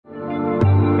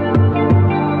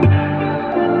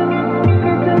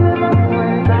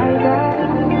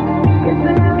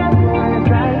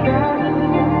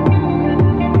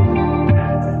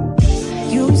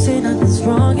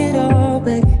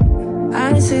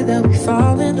say that we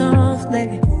falling off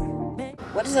lately.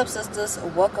 What is up, sisters?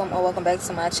 Welcome back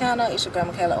to my channel. It's your girl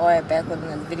Michaela Oy, back with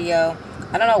another video.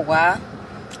 I don't know why,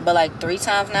 but like 3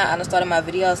 times now I done started my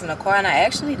videos in the car, and I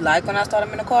actually like when I start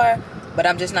them in the car, but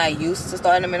I'm just not used to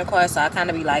starting them in the car, so I kind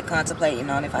of be like contemplating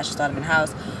on if I should start them in the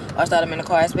house or start them in the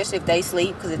car, especially if they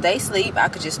sleep, because if they sleep I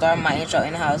could just start my intro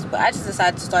in the house. But I just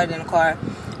decided to start it in the car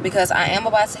because I am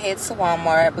about to head to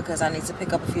Walmart because I need to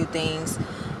pick up a few things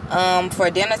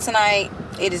for dinner tonight.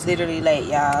 It is literally late,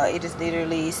 y'all. It is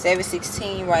literally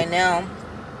 7:16 right now,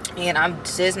 and I'm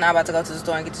just now about to go to the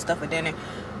store and get the stuff for dinner.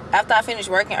 After I finished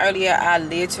working earlier, I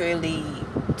literally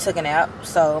took a nap.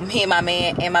 So me and my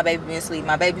man and my baby been asleep.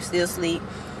 My baby still asleep,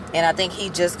 and I think he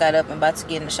just got up and about to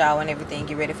get in the shower and everything,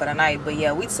 get ready for the night. But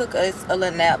yeah, we took us a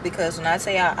little nap because when I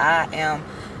tell y'all I am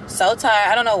so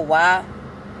tired, I don't know why,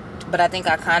 but I think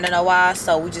I kind of know why.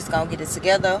 So we just gonna get it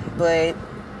together. But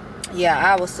yeah,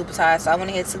 I was super tired, so I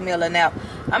went ahead and took me a little nap.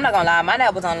 I'm not gonna lie, my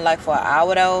nap was only like for an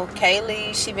hour though.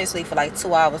 Kaylee, she been asleep for like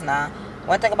 2 hours now.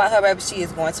 One thing about her, baby, she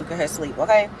is going to get her sleep,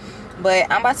 okay?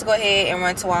 But I'm about to go ahead and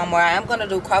run to Walmart. I am gonna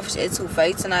do crawfish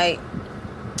etouffee tonight.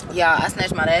 Y'all, I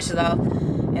snatched my lashes off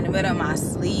in the middle of my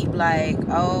sleep. Like,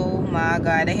 oh my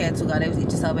god, they had to go. They was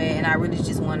itching so bad, and I really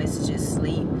just wanted to just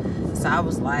sleep. So I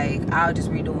was like, I'll just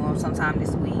redo them sometime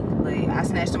this week. But I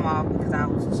snatched them off because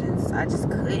I just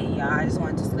couldn't, y'all. I just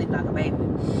wanted to sleep like a baby.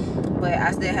 But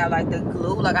I still have like the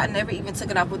glue. Like, I never even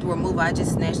took it off with the remover. I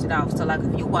just snatched it off. So like,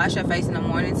 if you wash your face in the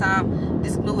morning time,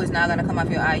 this glue is not gonna come off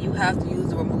your eye. You have to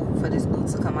use the remover for this glue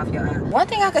to come off your eye. One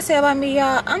thing I can say about me,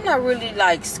 y'all, I'm not really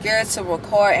like scared to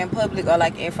record in public or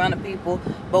like in front of people.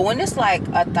 But when it's like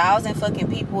 1,000 fucking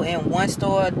people in one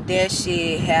store, that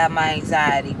shit have my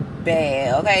anxiety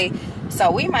bad, okay? So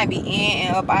we might be in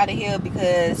and up out of here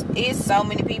because it's so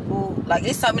many people, like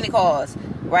it's so many cars,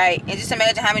 right? And just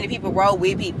imagine how many people roll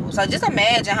with people. So just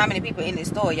imagine how many people in this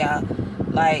store, y'all.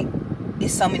 Like,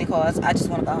 it's so many cars. I just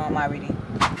want to go home already.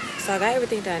 So I got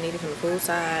everything that I needed from the food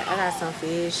side. I got some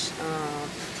fish,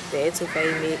 the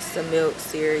etouffee mix, the milk,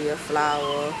 cereal,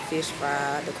 flour, fish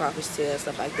fry, the crawfish tail,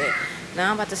 stuff like that. Now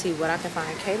I'm about to see what I can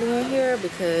find Kaylee in here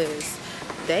because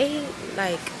they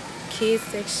like kids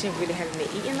section really haven't been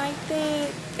eating like that.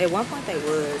 At one point they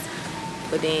was,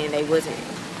 but then they wasn't.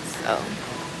 So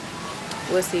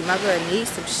we'll see. My girl needs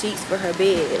some sheets for her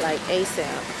bed, like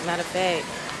ASAP. Matter of fact,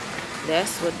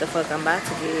 that's what the fuck I'm about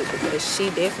to get because she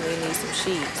definitely needs some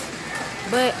sheets.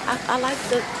 But I like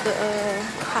the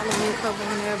Halloween cover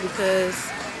on there because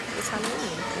it's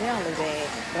Halloween. They don't look bad,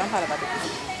 but I'm probably about to get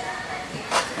it.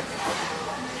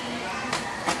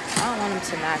 I don't want them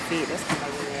to not fit. That's gonna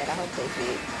make me mad. I hope they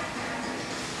fit.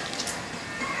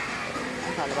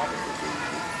 I'm probably about to get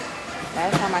these.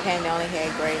 Last time I came, they only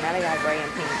had gray. Now they got gray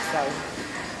and pink, so.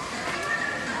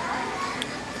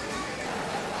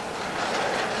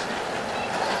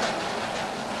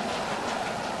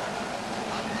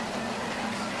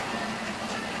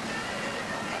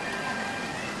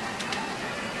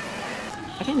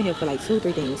 I came in here for like 2 or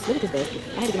 3 things. Look at this basket.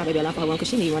 I had to get my baby a lamp for her one because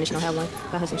she need one and she don't have one.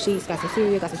 Got her some sheets, got some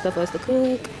cereal, got some stuff for us to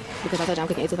cook. Because I told you I'm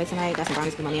cooking etouffee tonight. Got some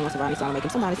brownies because my man wants some brownies, so I'm making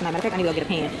some brownies tonight. Matter of fact, I need to go get a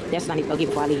pan. That's what I need to go get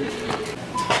before I leave.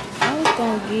 I was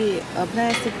gonna get a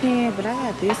plastic pan, but I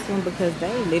got this one because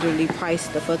they literally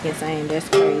priced the fucking same. That's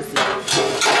crazy.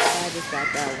 I just got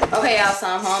that one. Okay, y'all, so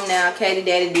I'm home now. Katie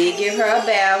Daddy did give her a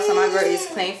bath, so my girl is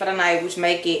clean for the night, which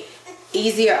make it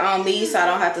easier on me so I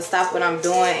don't have to stop what I'm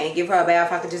doing and give her a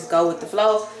bath. I could just go with the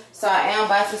flow. So I am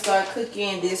about to start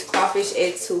cooking this crawfish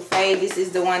etouffee. This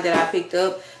is the one that I picked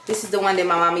up. This is the one that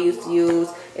my mama used to use.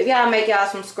 If y'all make y'all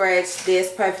from scratch,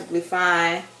 that's perfectly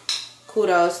fine.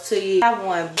 Kudos to you. I have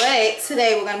one, but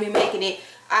today we're gonna be making it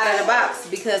out of the box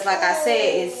because, like I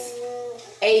said, it's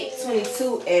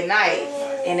 8:22 at night,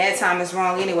 and that time is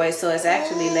wrong anyway. So it's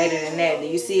actually later than that. Do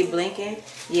you see it blinking?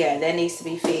 Yeah, that needs to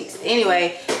be fixed.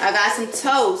 Anyway, I got some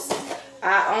toast.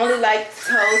 I only like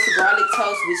toast, garlic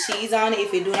toast with cheese on it.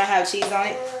 If it do not have cheese on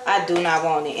it, I do not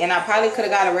want it. And I probably could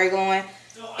have got a regular one.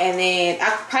 And then I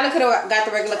probably could have got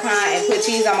the regular kind and put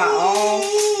cheese on my own.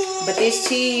 But this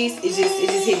cheese, it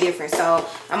just hit different. So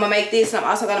I'm going to make this. And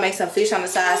I'm also going to make some fish on the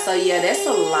side. So yeah, that's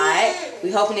a lot. We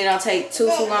hoping it don't take too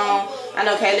long. I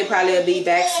know Kaylee probably will be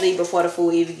back asleep before the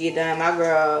food even get done. My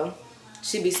girl,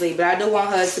 she be asleep. But I do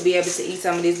want her to be able to eat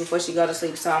some of this before she go to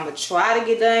sleep. So I'm going to try to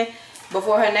get done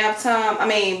before her nap time. I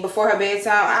mean, before her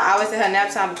bedtime. I always say her nap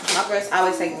time because my girl's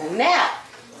always taking a nap.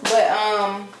 But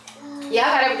yeah,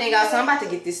 I got everything out, so I'm about to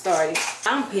get this started.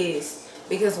 I'm pissed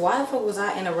because why the fuck was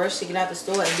I in a rush to get out the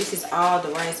store and this is all the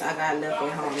ranks I got left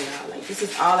at home, y'all. Like, this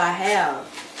is all I have.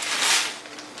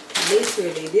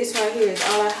 Literally, this right here is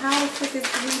all I. How the fuck is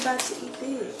we about to eat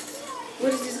this?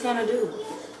 What is this gonna do?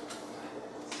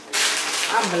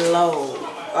 I'm blown,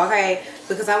 okay?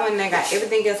 Because I went and got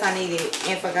everything else I needed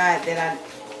and forgot that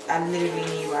I literally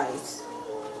need rice.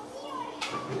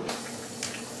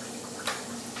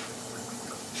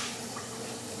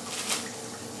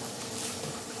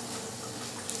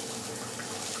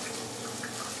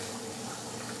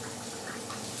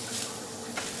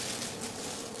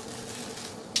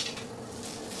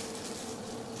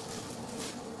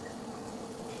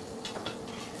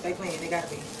 They playing, they gotta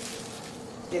be.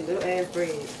 That little ass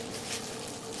bread.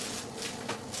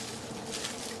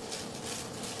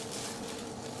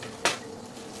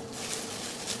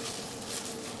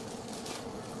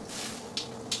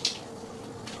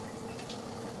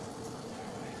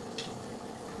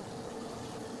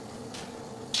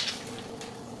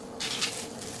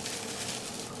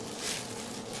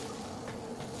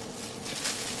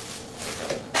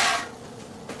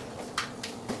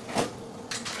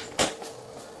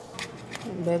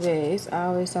 Baby, it's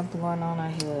always something going on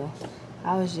out here.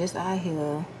 I was just out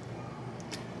here,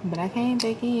 but I came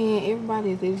back in.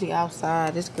 Everybody's literally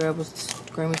outside. This girl was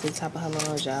screaming to the top of her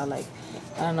lungs, y'all. Like,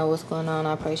 I don't know what's going on.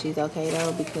 I pray she's okay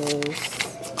though, because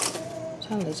I'm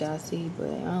trying to let y'all see, but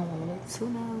I don't want to look too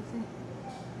nosy.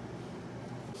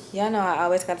 Y'all know I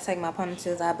always got to take my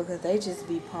ponytails out because they just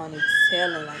be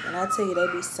ponytailing. Like, and I tell you, they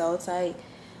be so tight.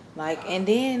 Like, and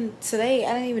then today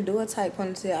I didn't even do a tight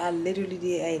ponytail. I literally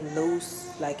did a loose,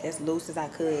 like as loose as I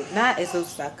could. Not as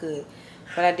loose as I could,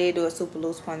 but I did do a super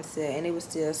loose ponytail, and it was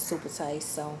still super tight.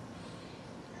 So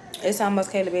it's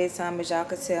almost Kayla bedtime. As y'all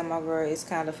can tell, my girl is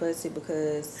kind of fussy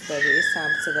because, baby, it's time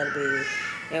to go to bed.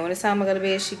 And when it's time to go to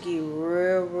bed, she get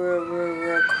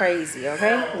real crazy,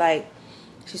 okay? Like,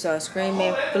 she started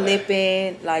screaming,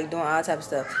 flipping, like doing all type of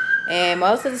stuff. And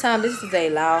most of the time, this is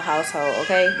a loud household,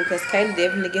 okay? Because Kayla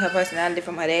definitely get her personality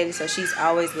from her daddy, so she's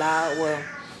always loud. Well,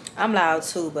 I'm loud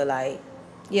too, but like,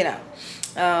 you know.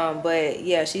 But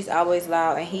yeah, she's always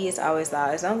loud, and he is always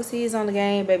loud. As long as he is on the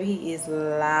game, baby, he is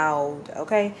loud,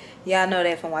 okay? Y'all know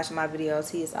that from watching my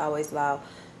videos. He is always loud.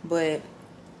 But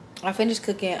I finished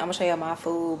cooking. I'm gonna show y'all my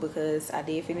food because I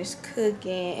did finish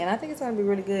cooking, and I think it's gonna be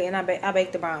really good. And I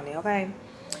baked the brownie, okay?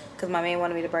 Because my man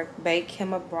wanted me to bake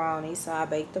him a brownie, so I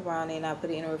baked the brownie and I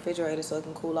put it in the refrigerator so it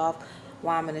can cool off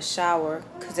while I'm in the shower,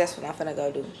 because that's what I'm finna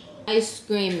go do. Why are you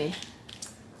screaming?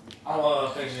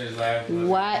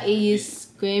 Why are you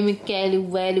screaming, Kelly,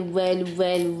 Welly?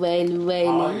 Kelly,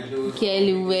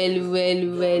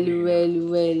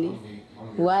 Welly.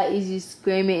 Why is you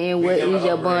screaming, and what is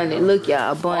your bonnet? Look,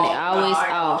 y'all, bonnet always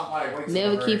off.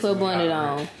 Never keep her bonnet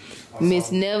on.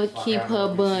 Miss never keep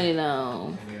her bonnet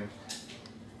on.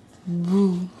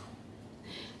 Boo.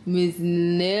 Miss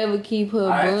never keep her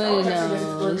bonnet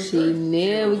on. She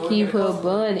never keep her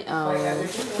bonnet on.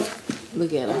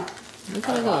 Look at her. Look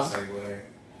at her go.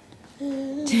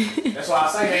 That's why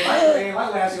I say they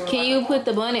like Can you put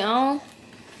the bonnet on?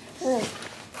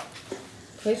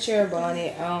 Put your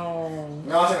bonnet on.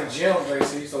 No, I was in a gym,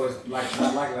 Gracie, so it's like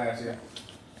not like last year.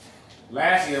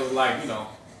 Last year was like, you know.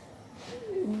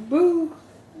 Boo.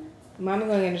 Mama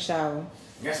gonna get in the shower.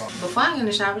 Before I get in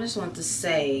the shower, I just want to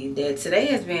say that today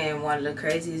has been one of the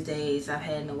craziest days I've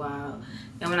had in a while.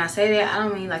 And when I say that, I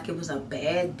don't mean like it was a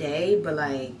bad day, but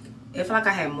like, it felt like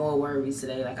I had more worries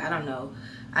today. Like, I don't know.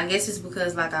 I guess it's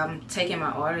because like I'm taking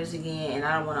my orders again, and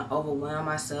I don't want to overwhelm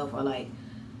myself or like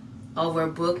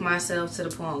overbook myself to the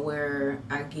point where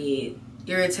I get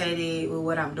irritated with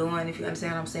what I'm doing, if you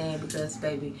understand what I'm saying. Because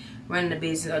baby, running a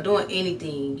business or doing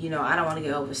anything, you know, I don't want to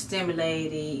get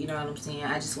overstimulated, you know what I'm saying.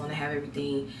 I just want to have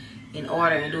everything in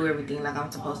order and do everything like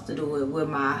I'm supposed to do it with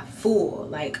my full,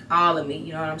 like all of me,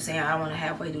 you know what I'm saying. I don't want to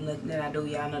halfway do nothing that I do.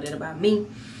 Y'all know that about me.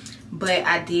 But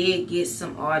I did get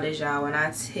some orders, y'all. When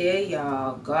I tell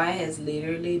y'all, God has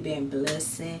literally been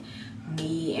blessing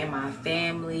me and my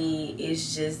family.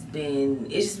 It's just been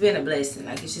a blessing.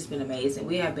 Like, it's just been amazing.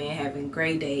 We have been having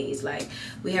great days. Like,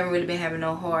 we haven't really been having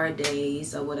no hard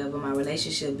days or whatever. My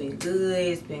relationship been good.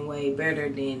 It's been way better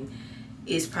than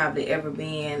it's probably ever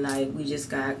been. Like, we just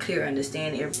got clear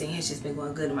understanding. Everything has just been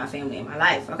going good in my family and my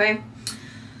life, okay?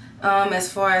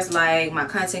 As far as like my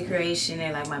content creation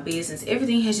and like my business,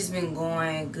 everything has just been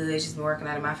going good. It's just been working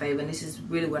out in my favor, and this is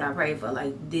really what I pray for.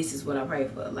 Like, this is what I pray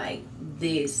for. Like,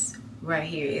 this right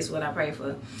here is what I pray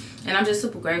for. And I'm just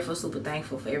super grateful, super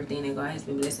thankful for everything that God has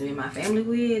been blessing me and my family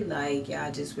with. Like,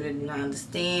 y'all just really do not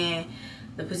understand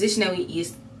the position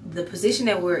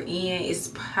that we're in is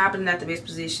probably not the best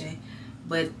position,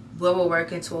 but what we're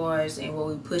working towards and what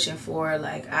we're pushing for,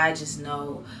 like, I just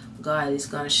know God is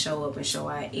gonna show up and show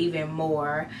out even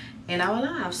more in our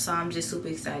lives. So I'm just super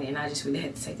excited, and I just really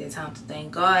had to take that time to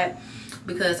thank God,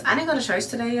 because I didn't go to church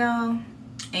today, y'all.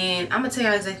 And I'm gonna tell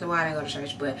y'all exactly why I didn't go to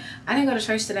church. But I didn't go to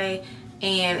church today,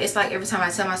 and it's like every time I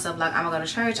tell myself like I'm gonna go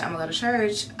to church,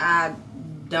 I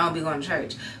don't be going to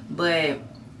church. But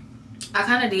I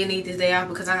kind of did need this day off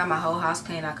because I got my whole house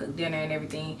clean. I cooked dinner and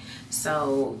everything,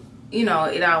 so you know,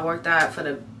 it all worked out for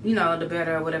the, you know, the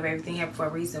better or whatever. Everything happened for a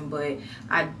reason. But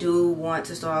I do want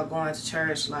to start going to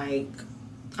church. Like,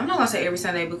 I'm not gonna say every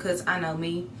Sunday because I know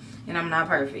me and I'm not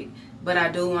perfect, but I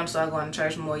do want to start going to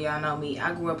church more. Y'all know me,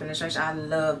 I grew up in the church. I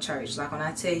love church. Like, when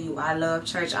I tell you I love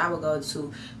church, I would go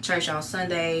to church on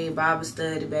Sunday, Bible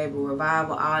study, baby,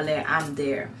 revival, all that. I'm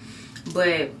there.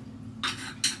 But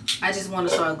I just want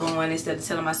to start going instead of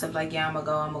telling myself like, yeah, I'm gonna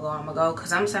go,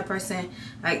 because I'm the type of person,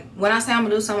 like, when I say I'm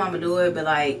gonna do something, I'm gonna do it. But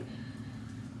like,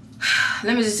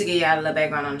 let me just give y'all a little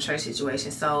background on the church situation.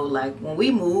 So like, when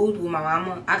we moved with my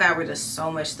mama, I got rid of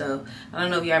so much stuff. I don't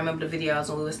know if y'all remember the videos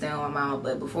when we were staying with my mama,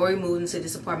 but before we moved into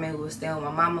this apartment, we were staying with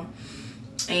my mama,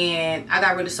 and I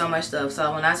got rid of so much stuff.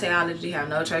 So when I say I literally have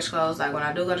no church clothes, like when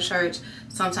I do go to church,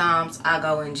 sometimes I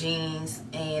go in jeans,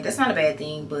 and that's not a bad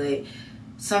thing, but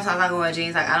sometimes I go in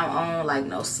jeans. Like, I don't own like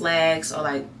no slacks or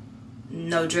like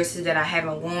no dresses that I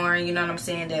haven't worn, you know what I'm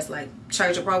saying, that's like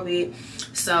church appropriate.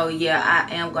 So yeah,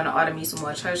 I am gonna order me some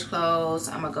more church clothes.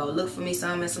 I'm gonna go look for me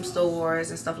some in some stores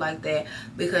and stuff like that,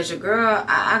 because your girl,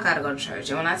 I gotta go to church.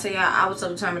 And when I tell y'all I was so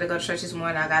determined to go to church this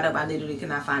morning, I got up, I literally could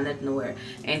not find nothing to wear,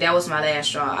 and that was my last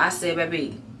straw. I said,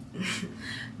 baby,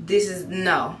 this is,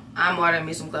 no, I'm ordering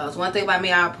me some clothes. One thing about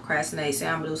me, I'll procrastinate, say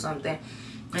I'm gonna do something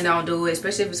and don't do it,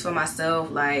 especially if it's for myself.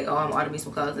 Like, oh, I'm ordering me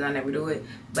some clothes and I never do it.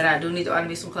 But I do need to order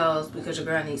me some clothes because your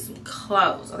girl needs some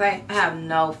clothes, okay? I have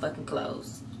no fucking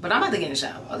clothes, but I'm about to get in the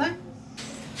shower, okay?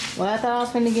 Well, I thought I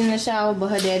was finna get in the shower, but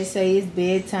her daddy say it's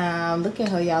bedtime. Look at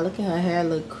her, y'all. Look at her hair,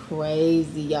 look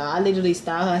crazy, y'all. I literally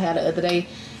styled her hair the other day,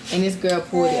 and this girl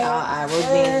pulled it all out, rose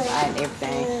bands and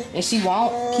everything, and she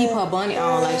won't keep her bunny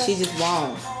on. Like, she just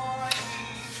won't.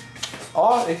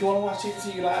 Or if you want to watch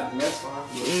TV, you like, that's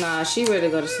fine. Nah, she ready to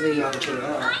go to sleep. I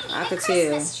could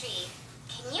tell.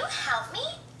 Can you help me?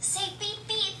 Say beep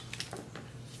beep.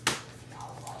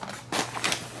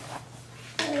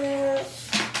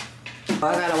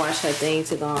 I gotta watch her thing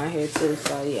to go on here too,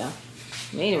 so yeah.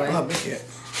 Anyway.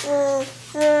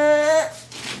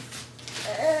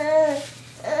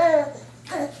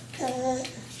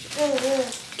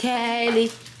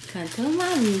 Kylie. Come to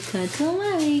mommy, come to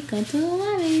mommy, come to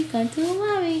mommy, come to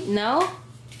mommy. No?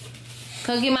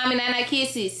 Come give mommy night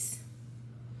kisses.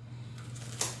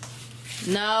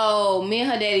 No, me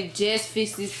and her daddy just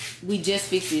fixed this. We just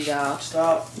fixed it, y'all.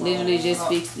 Stop. Literally just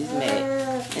fixed this,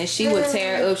 man. And she would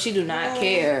tear it up. She do not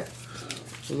care.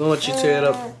 We're gonna let you tear it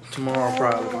up tomorrow,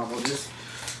 probably. Mama. Just.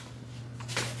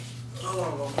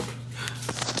 Oh.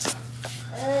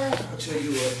 I'll tell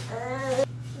you what.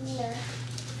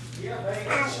 Yeah, baby,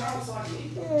 shower so I can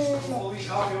eat. Before we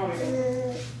all get on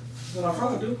together. What I'm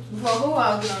trying to do. Before who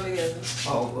all get on together?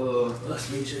 Oh, us,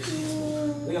 me,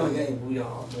 Jason. We on the game, we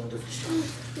all doing different stuff.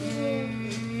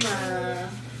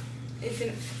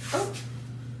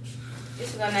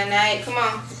 It's gonna night. Come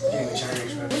on.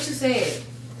 What you said?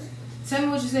 Tell me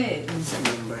what you said.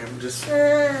 I'm just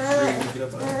ready to get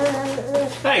up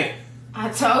out. Hey! I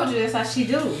told you that's how she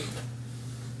do.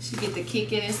 She get the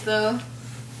kicking and stuff.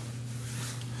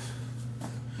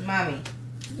 Mommy,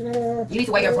 you need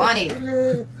to wear your bonnet.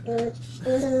 You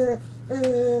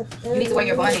need to wear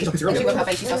your bonnet. She rubbed her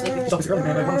face. She's so sleepy. That's what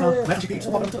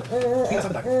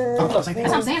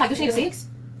I'm saying. Like, you should need a 6.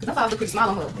 Because I thought I looked pretty small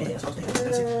on her. Yeah, that's what I'm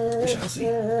saying. We shall see.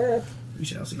 We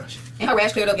shall see. And her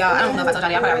rash cleared up, y'all. I don't know if I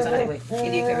told y'all. I probably already told y'all that, but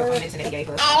it did clear up from medicine that he gave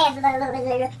her.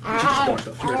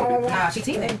 Nah, she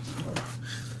teething.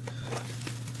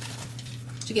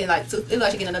 She getting like two. It look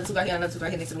like she getting another tooth right here, another tooth right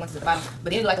here next to the one to the bottom.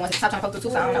 But then it look like the one to the top trying to poke through the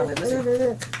tooth. So I don't know what.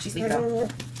 Listen, she's sleeping though.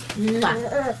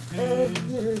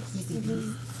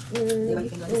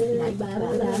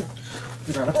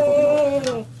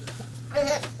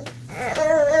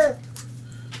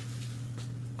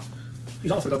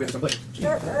 He's also going to be some plate.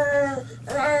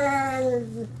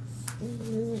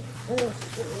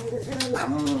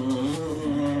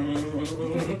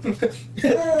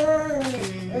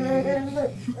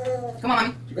 Come on,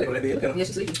 mommy. Yeah,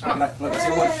 she's sleeping. Come on.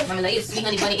 Mommy, like, it's sweet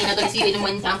honey bunny, and I'm gonna see you in the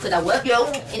morning time because I work, yo.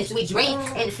 And a sweet dream,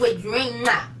 and a sweet dream.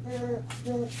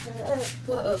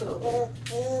 Pull her up.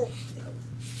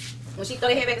 When she throw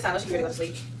her head back inside, she's ready to go to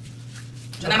sleep.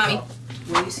 Good night, mommy.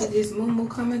 When you see this moo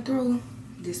coming through,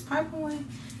 this purple one,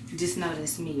 just know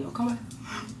that's me, okay?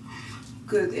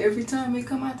 Because every time it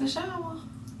come out the shower,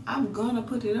 I'm gonna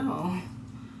put it on.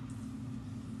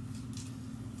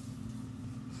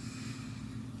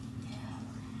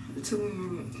 It took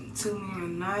me a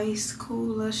nice,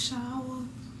 cooler shower.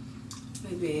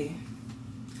 baby,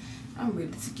 I'm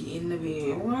ready to get in the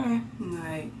bed. Why?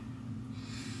 Like,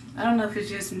 I don't know if it's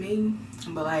just me,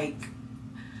 but like,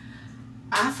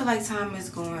 I feel like time is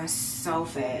going so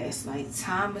fast. Like,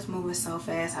 time is moving so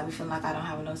fast. I be feeling like I don't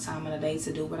have enough time in the day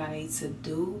to do what I need to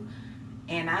do.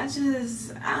 And I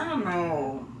don't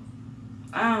know.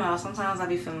 Sometimes I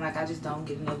be feeling like I just don't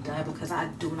get enough done because I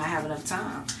do not have enough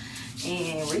time.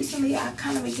 And recently, I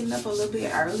kind of been getting up a little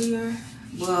bit earlier.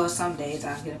 Well, some days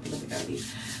I get up a little bit earlier.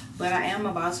 But I am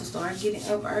about to start getting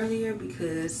up earlier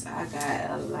because I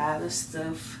got a lot of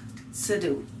stuff to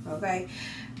do, okay?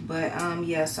 But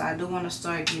yeah, so I do want to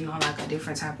start getting on like a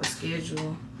different type of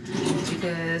schedule,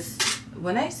 because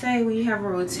when they say when you have a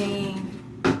routine,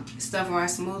 stuff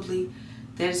runs smoothly,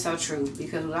 that is so true.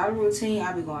 Because without a routine,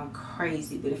 I be going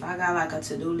crazy. But if I got like a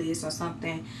to-do list or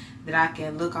something that I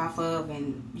can look off of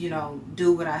and, you know,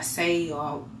 do what I say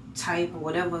or type or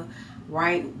whatever,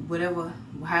 write whatever,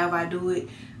 however I do it,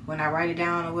 when I write it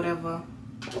down or whatever,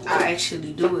 I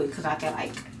actually do it because I can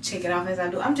like check it off as I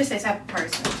do. I'm just that type of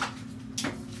person.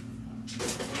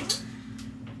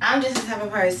 I'm just the type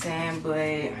of person,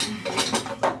 but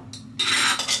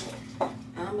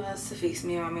I'm about to fix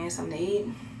me and my man something to eat.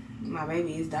 My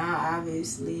baby is down,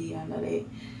 obviously, I know that.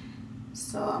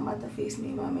 So I'm about to fix me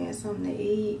and my man something to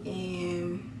eat,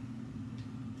 and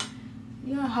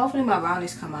yeah, hopefully my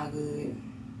brownies come out good.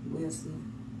 We'll see.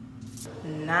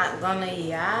 Not gonna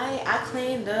lie, I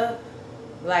cleaned up,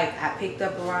 like I picked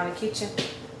up around the kitchen,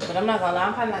 but I'm not gonna lie,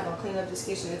 I'm probably not gonna clean up this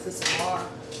kitchen until tomorrow,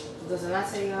 because when I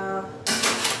tell y'all,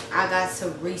 I got to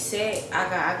reset. I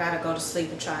gotta go to sleep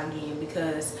and try again,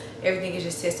 because everything is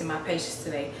just testing my patience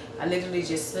today. I literally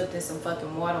just slipped in some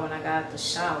fucking water when I got out the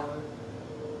shower.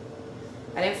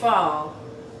 I didn't fall,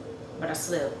 but I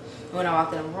slipped. When I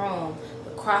walked in the room,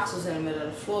 the Crocs was in the middle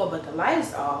of the floor, but the light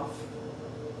is off.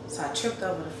 So I tripped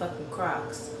over the fucking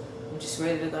Crocs. I'm just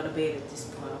ready to go to bed at this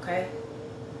point, okay?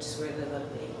 I'm just ready to go to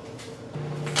bed.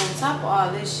 On top of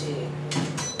all this shit,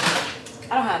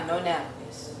 I don't have no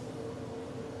napkins.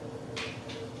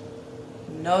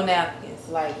 No napkins,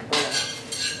 like, but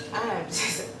I am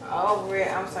just over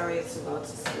it. I'm sorry to go to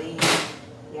sleep.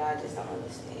 Y'all just don't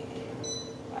understand,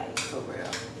 like, for real.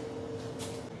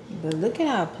 But look at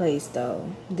our plates,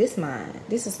 though. This mine.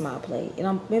 This is my plate. It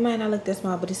might not look that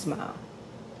small, but it's small.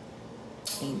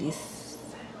 And this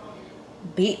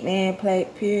big man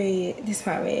plate, period. This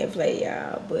my red plate,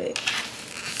 y'all. But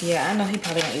yeah, I know he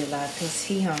probably don't eat a lot because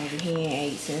he hungry. He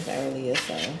ain't ate since earlier,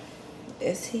 so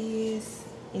that's his.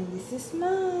 And this is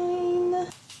mine.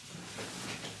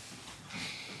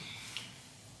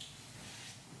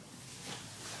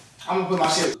 I'm gonna put my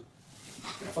shit.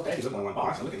 Yeah, fuck that. He's looking at one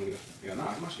bar. So look at me. Yeah,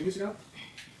 nah, come on, give me shit out.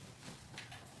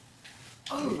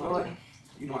 Oh, Lord.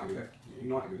 You know I can do that. You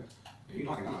know I can do that. You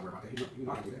know I can. I'm not worried about that. You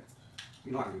know I can do that.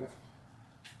 You know I can do that.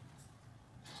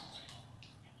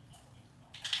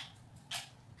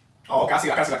 Oh, okay, I see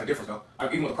like the difference though.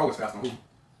 Even with the Pro, it's fast on who.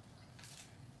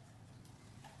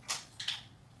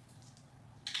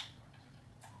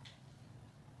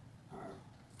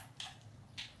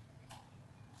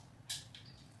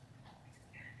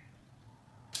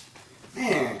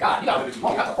 Man, God, you gotta do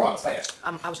more. You got the Pro fast.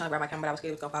 I was trying to grab my camera, but I was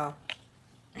scared it was gonna fall.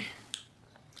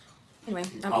 Anyway,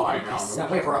 I'm I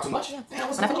wait for her too much. Yeah. When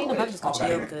I finish eating, I'm probably just gonna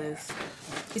chill because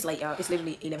it's late, y'all. It's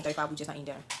literally 11:35. We just not eating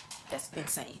dinner. That's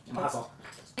insane.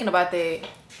 Thinking about that.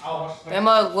 That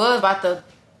mug was about to.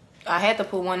 I had to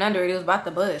put one under it. It was about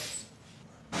to bust.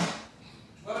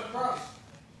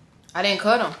 I didn't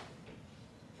cut them.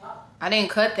 I didn't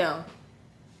cut them.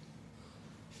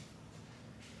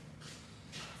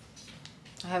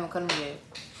 I haven't cut them yet.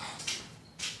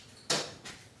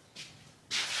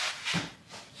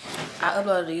 I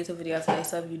uploaded a YouTube video today,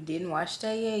 so if you didn't watch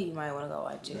that yet, you might want to go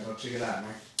watch it. Yeah, go check it out,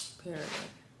 man. Period.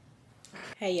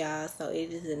 Hey y'all, so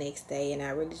it is the next day, and I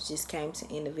really just came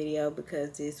to end the video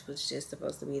because this was just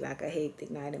supposed to be like a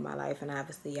hectic night in my life, and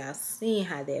obviously y'all seen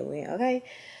how that went, okay?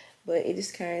 But it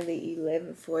is currently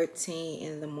 11:14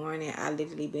 in the morning. I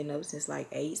literally been up since like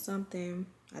 8 something.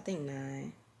 I think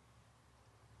 9.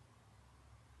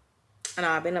 I know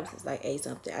I've been up since like 8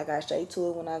 something. I got straight to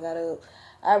it when I got up.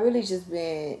 I really just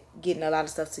been getting a lot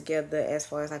of stuff together as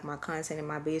far as like my content and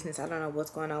my business. I don't know what's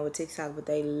going on with TikTok, but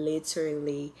they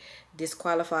literally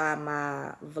disqualified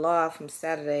my vlog from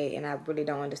Saturday, and I really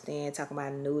don't understand. Talking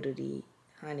about nudity,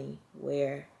 honey,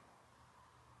 where?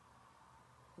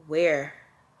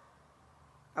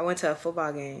 I went to a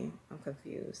football game. I'm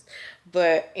confused.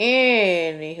 But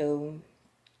anywho,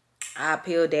 I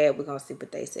appealed that. We're gonna see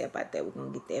what they say about that. We're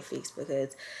gonna get that fixed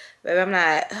because, baby, I'm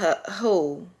not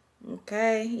who.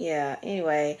 Okay, yeah.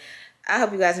 Anyway, I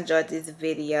hope you guys enjoyed this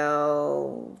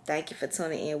video. Thank you for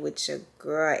tuning in with your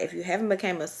girl. If you haven't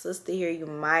become a sister here, you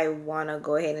might want to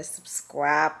go ahead and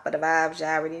subscribe for the vibes. Y'all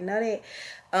already know that.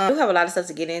 I do have a lot of stuff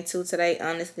to get into today,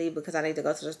 honestly, because I need to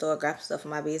go to the store, grab stuff for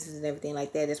my business and everything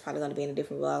like that. It's probably going to be in a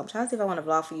different vlog. I'm trying to see if I want to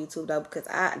vlog for YouTube, though, because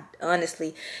I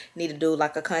honestly need to do,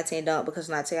 like, a content dump, because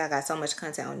when I tell you I got so much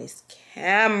content on this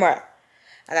camera.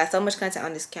 I got so much content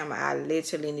on this camera. I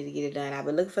literally need to get it done. I've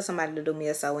been looking for somebody to do me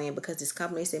a sew-in because this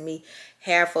company sent me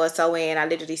hair for a sew-in. I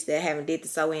literally still haven't did the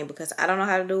sew-in because I don't know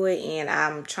how to do it, and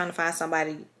I'm trying to find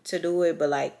somebody to do it, but,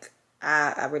 like,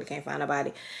 I really can't find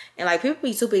nobody. And, like, people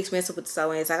be super expensive with the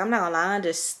sew-ins. Like, I'm not gonna lie, I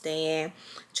understand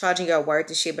charging your worth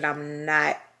and shit, but I'm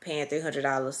not paying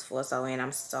 $300 for a sew-in.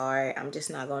 I'm sorry. I'm just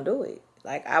not gonna do it.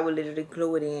 Like, I would literally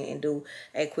glue it in and do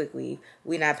a quick weave.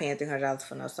 We not paying $300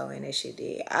 for no sewing. That shit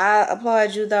did. I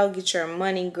applaud you, though. Get your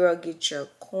money, girl. Get your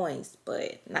coins,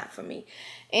 but not for me.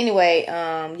 Anyway,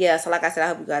 yeah, so like I said, I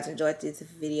hope you guys enjoyed this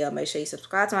video. Make sure you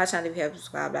subscribe to my channel if you haven't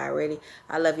subscribed already.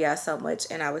 I love y'all so much,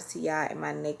 and I will see y'all in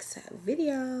my next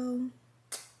video.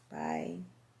 Bye.